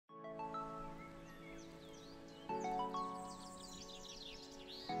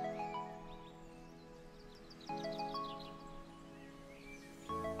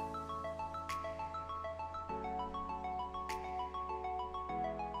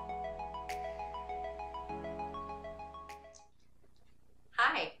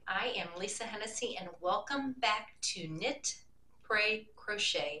I am Lisa Hennessy and welcome back to Knit, Pray,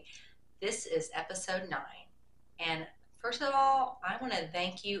 Crochet. This is episode 9. And first of all, I want to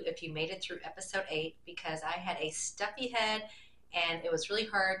thank you if you made it through episode 8 because I had a stuffy head and it was really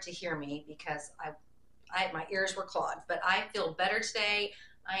hard to hear me because my ears were clogged. But I feel better today.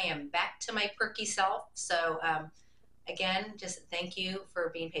 I am back to my perky self. So again, just thank you for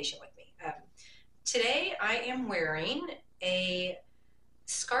being patient with me. Today I am wearing a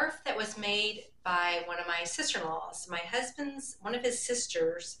scarf that was made by one of my sister-in-laws. My husband's, one of his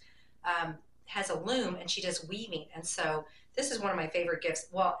sisters has a loom and she does weaving. And so this is one of my favorite gifts.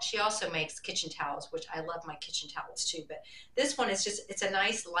 Well, she also makes kitchen towels, which I love my kitchen towels too. But this one is just, it's a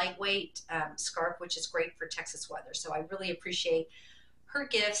nice lightweight scarf, which is great for Texas weather. So I really appreciate her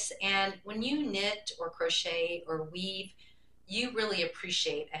gifts. And when you knit or crochet or weave, you really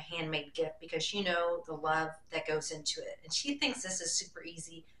appreciate a handmade gift because you know the love that goes into it. And she thinks this is super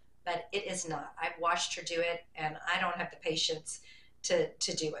easy, but it is not. I've watched her do it and I don't have the patience to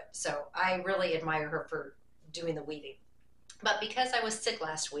do it. So I really admire her for doing the weaving. But because I was sick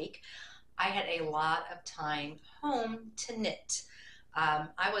last week, I had a lot of time home to knit.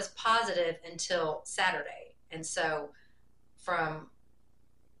 I was positive until Saturday. And so from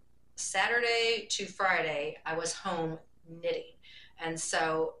Saturday to Friday, I was home knitting. And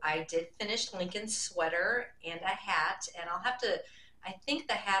so I did finish Lincoln's sweater and a hat, and I'll have to, I think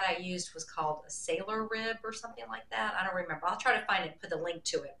the hat I used was called a sailor rib or something like that. I don't remember. I'll try to find it and put the link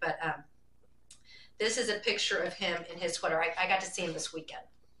to it. But this is a picture of him in his sweater. I got to see him this weekend.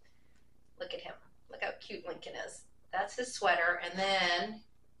 Look at him. Look how cute Lincoln is. That's his sweater. And then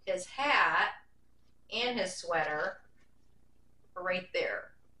his hat and his sweater are right there.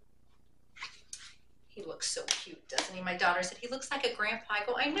 He looks so cute, doesn't he? My daughter said, he looks like a grandpa. I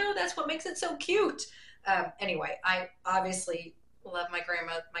go, I know, that's what makes it so cute. Anyway, I obviously love my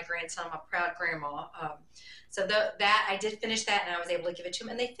grandson. I'm a proud grandma. So that I did finish that, and I was able to give it to him,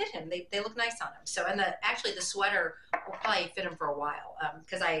 and they fit him. They look nice on him. So, and actually the sweater will probably fit him for a while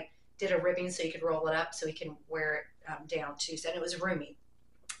because I did a ribbing so you could roll it up so he can wear it down too. So, and it was roomy.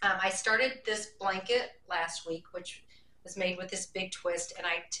 I started this blanket last week, which was made with this big twist, and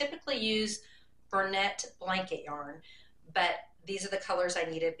I typically use Burnett blanket yarn, but these are the colors I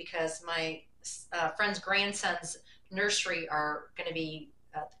needed because my friend's grandson's nursery are going to be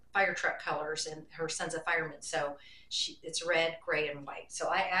fire truck colors, and her son's a fireman, so it's red, gray, and white. So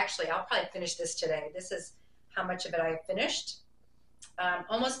I'll probably finish this today. This is how much of it I have finished.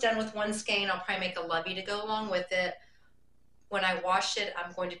 Almost done with one skein. I'll probably make a lovey to go along with it. When I wash it,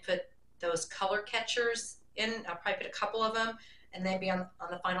 I'm going to put those color catchers in. I'll probably put a couple of them, and maybe on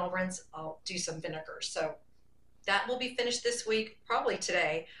the final rinse, I'll do some vinegar. So that will be finished this week, probably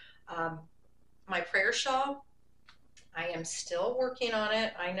today. My prayer shawl, I am still working on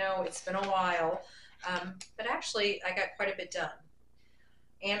it. I know it's been a while, but actually I got quite a bit done.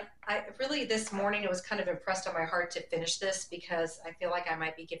 And I really, this morning, it was kind of impressed on my heart to finish this because I feel like I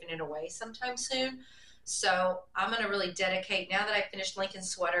might be giving it away sometime soon. So I'm going to really dedicate, now that I finished Lincoln's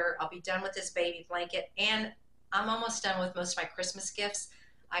sweater, I'll be done with this baby blanket, and I'm almost done with most of my Christmas gifts.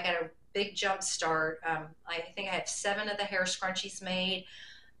 I got a big jump start. I think I have 7 of the hair scrunchies made,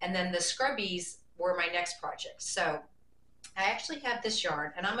 and then the scrubbies were my next project. So I actually have this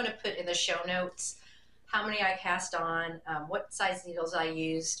yarn, and I'm going to put in the show notes how many I cast on, what size needles I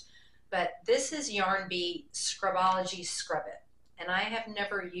used. But this is Yarn Bee Scrub-ology Scrub It, and I have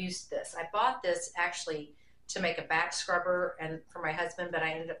never used this. I bought this actually to make a back scrubber and for my husband, but I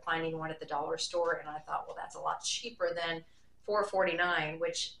ended up finding one at the dollar store, and I thought, well, that's a lot cheaper than $4.49,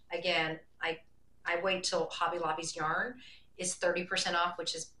 which again, I wait till Hobby Lobby's yarn is 30% off,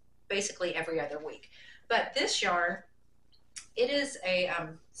 which is basically every other week. But this yarn, it is a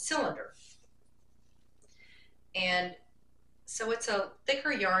cylinder, and so it's a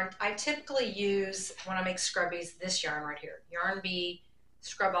thicker yarn. I typically use, when I make scrubbies, this yarn right here, Yarn Bee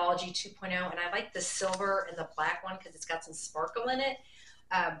Scrub-ology 2.0, and I like the silver and the black one because it's got some sparkle in it,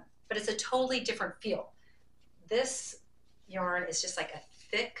 but it's a totally different feel. This yarn is just like a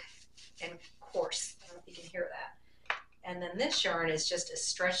thick and coarse. I don't know if you can hear that. And then this yarn is just a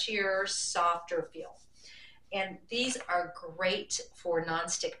stretchier, softer feel. And these are great for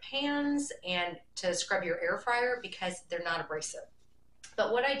non-stick pans and to scrub your air fryer because they're not abrasive.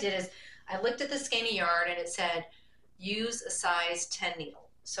 But what I did is I looked at the skein of yarn and it said, use a size 10 needle.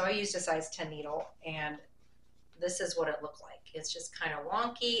 So I used a size 10 needle, and this is what it looked like. It's just kind of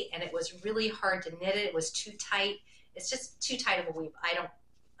wonky, and it was really hard to knit it. It was too tight. It's just too tight of a weave. I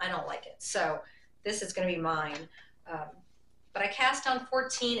don't like it. So this is going to be mine. But I cast on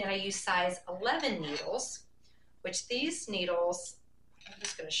 14, and I used size 11 needles, which these needles I'm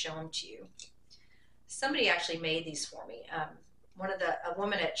just going to show them to you. Somebody actually made these for me. A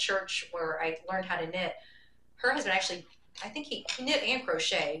woman at church where I learned how to knit, her husband actually, I think he knit and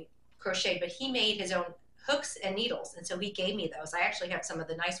crocheted, but he made his own hooks and needles, and so he gave me those. I actually have some of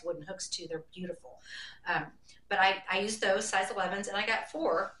the nice wooden hooks too. They're beautiful. But I used those size 11s, and I got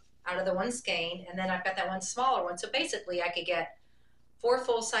 4 out of the one skein, and then I've got that one smaller one. So basically I could get 4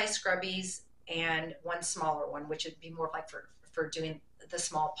 full-size scrubbies and 1 smaller one, which would be more like for doing the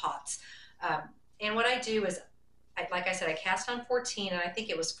small pots. And what I do is, like I said, I cast on 14, and I think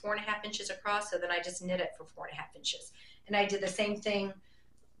it was 4.5 inches across, so then I just knit it for 4.5 inches. And I did the same thing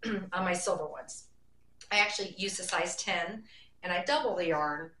on my silver ones. I actually used a size 10, and I double the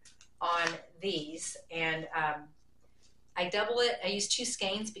yarn on these, and I double it. I use 2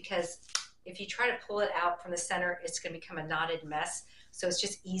 skeins because if you try to pull it out from the center, it's going to become a knotted mess. So it's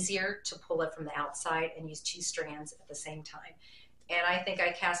just easier to pull it from the outside and use 2 strands at the same time. And I think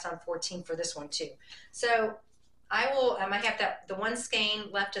I cast on 14 for this one too. So I will, I have the 1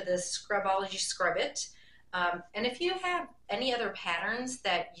 skein left of this Scrub-ology Scrub It. And if you have any other patterns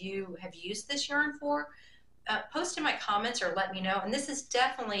that you have used this yarn for, post in my comments or let me know. And this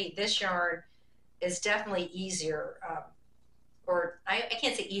yarn is definitely easier, or I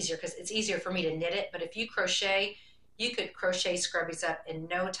can't say easier because it's easier for me to knit it, but if you crochet, you could crochet scrubbies up in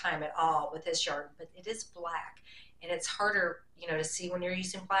no time at all with this yarn, but it is black and it's harder, to see when you're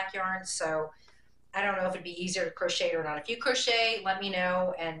using black yarn. So I don't know if it'd be easier to crochet or not. If you crochet, let me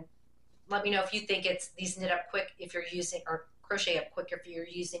know, and let me know if you think these knit up quick if you're using, or crochet up quick if you're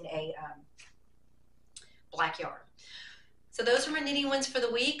using a black yarn. So those are my knitting wins for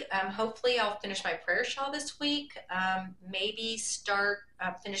the week. Hopefully I'll finish my prayer shawl this week. Maybe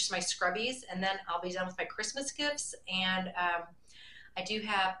finish my scrubbies, and then I'll be done with my Christmas gifts. And I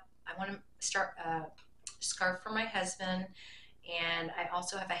want to start a scarf for my husband, and I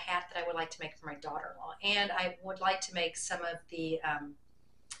also have a hat that I would like to make for my daughter-in-law. And I would like to make some of the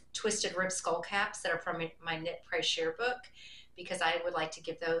twisted rib skull caps that are from my Knit, Pray, Share book, because I would like to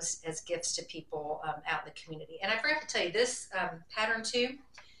give those as gifts to people out in the community. And I forgot to tell you this pattern too.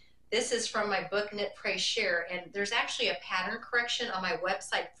 This is from my book, Knit, Pray, Share, and there's actually a pattern correction on my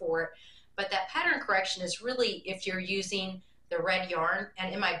website for it, but that pattern correction is really if you're using the red yarn,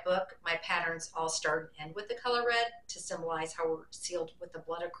 and in my book, my patterns all start and end with the color red to symbolize how we're sealed with the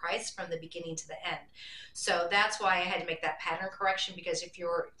blood of Christ from the beginning to the end. So that's why I had to make that pattern correction, because if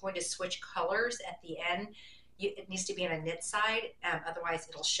you're going to switch colors at the end, it needs to be on a knit side, otherwise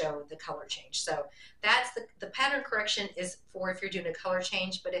it'll show the color change. So that's the pattern correction is for if you're doing a color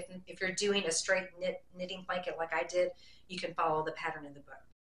change, but if you're doing a straight knitting blanket like I did, you can follow the pattern in the book.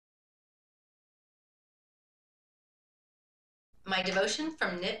 My devotion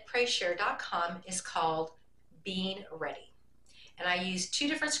from knitprayshare.com is called Being Ready. And I use 2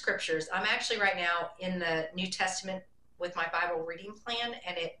 different scriptures. I'm actually right now in the New Testament with my Bible reading plan,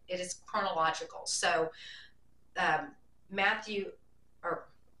 and it is chronological. So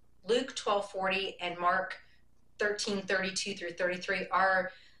Luke 12:40 and Mark 13:32 through 33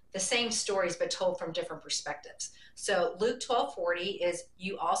 are the same stories but told from different perspectives. So Luke 12:40 is,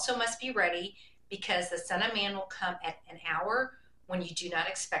 you also must be ready, because the Son of Man will come at an hour when you do not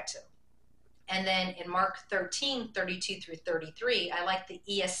expect him. And then in Mark 13:32 through 33, I like the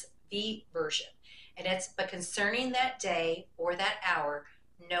ESV version. And it's, but concerning that day or that hour,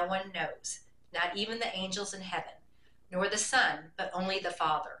 no one knows, not even the angels in heaven, nor the Son, but only the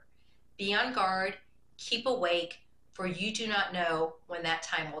Father. Be on guard, keep awake, for you do not know when that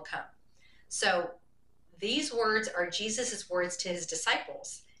time will come. So these words are Jesus's words to his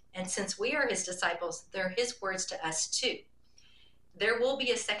disciples. And since we are his disciples, they're his words to us too. There will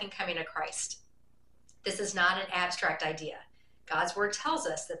be a second coming of Christ. This is not an abstract idea. God's word tells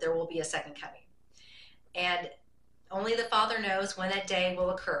us that there will be a second coming. And only the Father knows when that day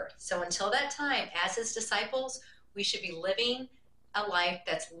will occur. So until that time, as his disciples, we should be living a life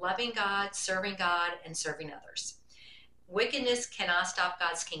that's loving God, serving God, and serving others. Wickedness cannot stop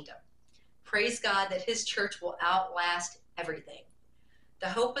God's kingdom. Praise God that his church will outlast everything. The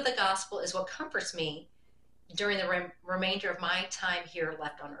hope of the gospel is what comforts me during the remainder of my time here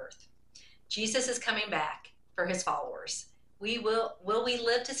left on earth. Jesus is coming back for his followers. Will we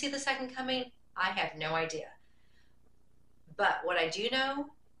live to see the second coming? I have no idea. But what I do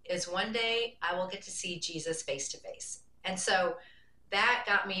know is one day I will get to see Jesus face to face. And so that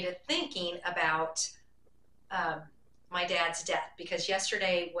got me to thinking about my dad's death, because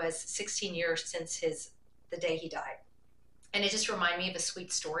yesterday was 16 years since the day he died. And it just reminded me of a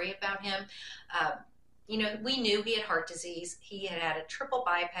sweet story about him. We knew he had heart disease. He had had a triple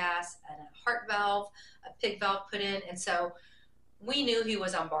bypass and a heart valve, a pig valve put in. And so we knew he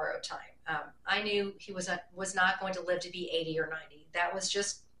was on borrowed time. I knew he was not going to live to be 80 or 90. That was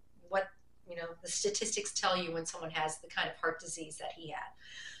just what, the statistics tell you when someone has the kind of heart disease that he had.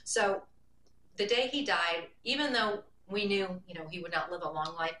 So the day he died, even though we knew, he would not live a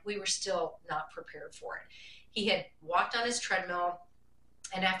long life, we were still not prepared for it. He had walked on his treadmill,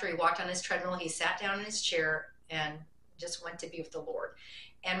 and after he walked on his treadmill, he sat down in his chair and just went to be with the Lord.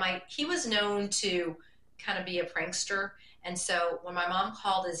 And he was known to kind of be a prankster. And so when my mom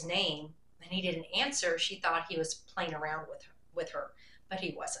called his name and he didn't answer, she thought he was playing around with her, but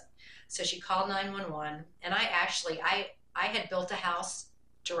he wasn't. So she called 911, and I had built a house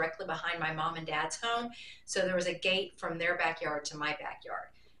directly behind my mom and dad's home. So there was a gate from their backyard to my backyard.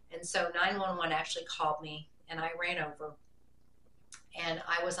 And so 911 actually called me, and I ran over, and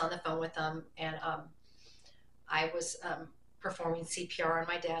I was on the phone with them, and I was performing CPR on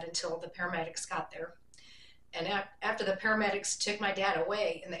my dad until the paramedics got there. And after the paramedics took my dad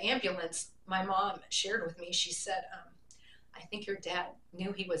away in the ambulance, my mom shared with me, she said, I think your dad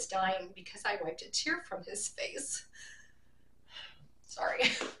knew he was dying because I wiped a tear from his face. Sorry,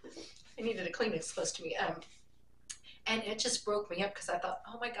 I needed a Kleenex close to me. And it just broke me up because I thought,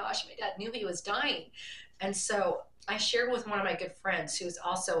 oh my gosh, my dad knew he was dying. And so I shared with one of my good friends who is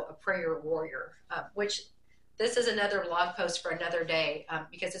also a prayer warrior, which this is another blog post for another day,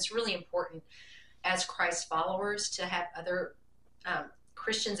 because it's really important as Christ followers to have other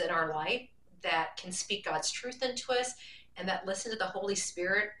Christians in our life that can speak God's truth into us and that listen to the Holy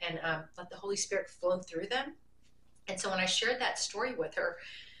Spirit and let the Holy Spirit flow through them. And so when I shared that story with her,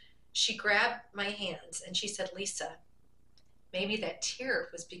 she grabbed my hands and she said, Lisa, maybe that tear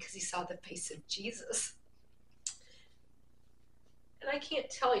was because he saw the face of Jesus. And I can't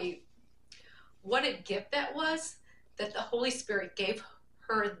tell you what a gift that was, that the Holy Spirit gave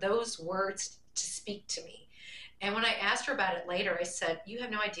her those words to speak to me. And when I asked her about it later, I said, you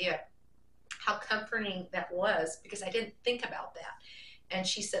have no idea how comforting that was, because I didn't think about that. And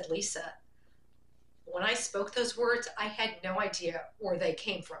she said, Lisa, when I spoke those words, I had no idea where they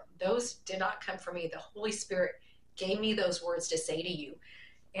came from. Those did not come from me. The Holy Spirit gave me those words to say to you.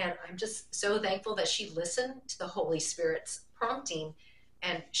 And I'm just so thankful that she listened to the Holy Spirit's prompting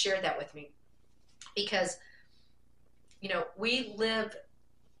and shared that with me. Because, we live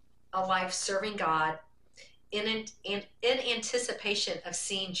a life serving God in anticipation of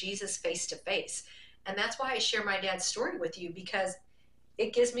seeing Jesus face to face. And that's why I share my dad's story with you, because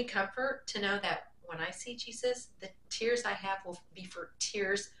it gives me comfort to know that when I see Jesus, the tears I have will be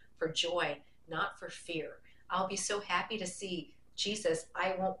tears for joy, not for fear. I'll be so happy to see Jesus.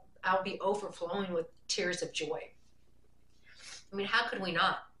 I'll be overflowing with tears of joy. I mean, how could we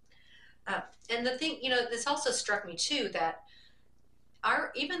not? And the thing, this also struck me too, that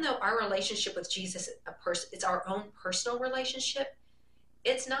even though our relationship with Jesus is our own personal relationship,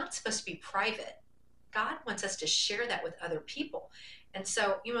 it's not supposed to be private. God wants us to share that with other people. And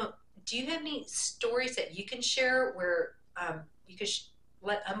so, do you have any stories that you can share where you could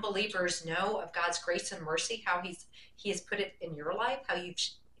let unbelievers know of God's grace and mercy, how He has put it in your life, how you've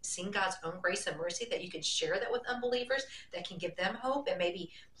seen God's own grace and mercy, that you can share that with unbelievers, that can give them hope and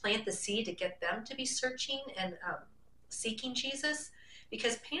maybe plant the seed to get them to be searching and seeking Jesus?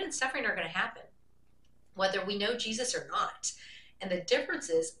 Because pain and suffering are going to happen, whether we know Jesus or not. And the difference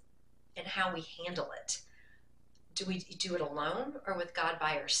is in how we handle it. Do we do it alone or with God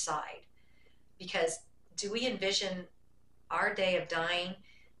by our side? Because do we envision our day of dying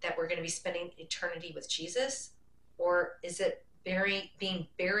that we're going to be spending eternity with Jesus? Or is it being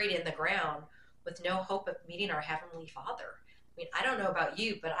buried in the ground with no hope of meeting our Heavenly Father? I mean, I don't know about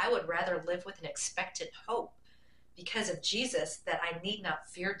you, but I would rather live with an expectant hope because of Jesus, that I need not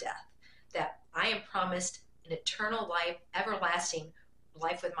fear death, that I am promised an eternal life, everlasting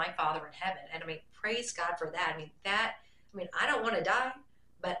life with my Father in heaven. And I mean, praise God for that. I don't want to die,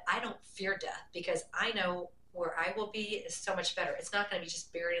 but I don't fear death because I know where I will be is so much better. It's not going to be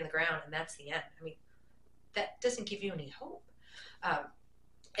just buried in the ground and that's the end. I mean, that doesn't give you any hope.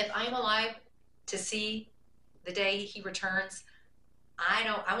 If I'm alive to see the day He returns, I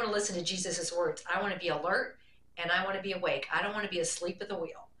want to listen to Jesus' words. I want to be alert and I want to be awake. I don't want to be asleep at the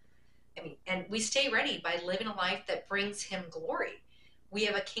wheel. And we stay ready by living a life that brings Him glory. We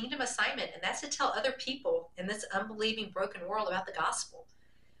have a kingdom assignment, and that's to tell other people in this unbelieving, broken world about the gospel.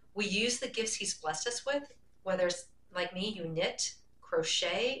 We use the gifts He's blessed us with, whether it's like me, you knit,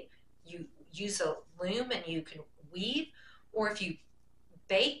 crochet, you use a loom and you can weave, or if you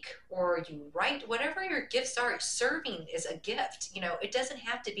bake or you write, whatever your gifts are, serving is a gift. It doesn't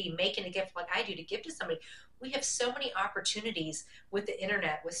have to be making a gift like I do to give to somebody. We have so many opportunities with the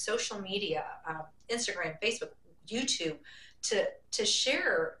internet, with social media, Instagram, Facebook, YouTube, to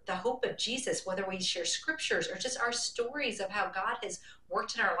share the hope of Jesus, whether we share scriptures or just our stories of how God has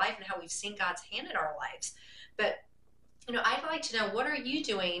worked in our life and how we've seen God's hand in our lives. But, you know, I'd like to know, what are you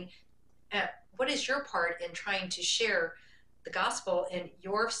doing? What is your part in trying to share the gospel in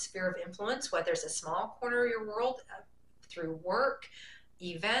your sphere of influence, whether it's a small corner of your world, through work,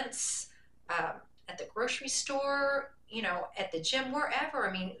 events, at the grocery store, you know, at the gym, wherever.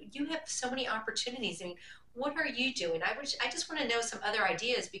 I mean, you have so many opportunities. I mean, what are you doing? I just want to know some other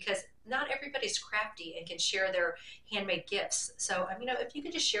ideas, because not everybody's crafty and can share their handmade gifts. So, you know, if you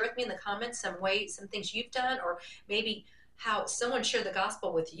could just share with me in the comments some ways, some things you've done, or maybe how someone shared the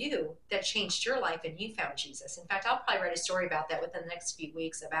gospel with you that changed your life and you found Jesus. In fact, I'll probably write a story about that within the next few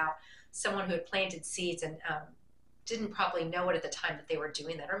weeks, about someone who had planted seeds and didn't probably know it at the time that they were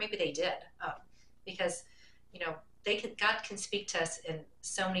doing that, or maybe they did, because, you know, God can speak to us in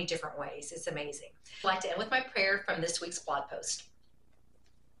so many different ways. It's amazing. I'd like to end with my prayer from this week's blog post.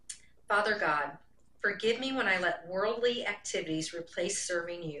 Father God, forgive me when I let worldly activities replace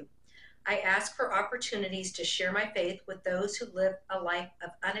serving you. I ask for opportunities to share my faith with those who live a life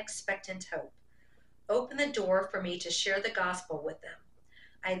of unexpected hope. Open the door for me to share the gospel with them.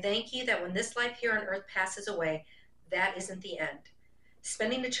 I thank you that when this life here on earth passes away, that isn't the end.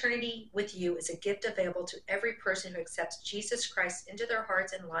 Spending eternity with you is a gift available to every person who accepts Jesus Christ into their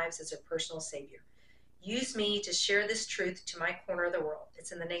hearts and lives as their personal Savior. Use me to share this truth to my corner of the world.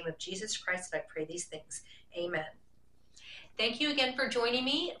 It's in the name of Jesus Christ that I pray these things. Amen. Thank you again for joining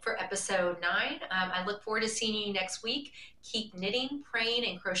me for episode 9. I look forward to seeing you next week. Keep knitting, praying,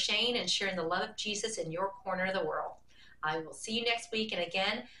 and crocheting, and sharing the love of Jesus in your corner of the world. I will see you next week. And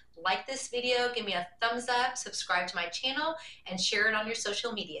again, like this video, give me a thumbs up, subscribe to my channel, and share it on your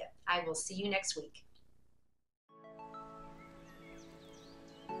social media. I will see you next week.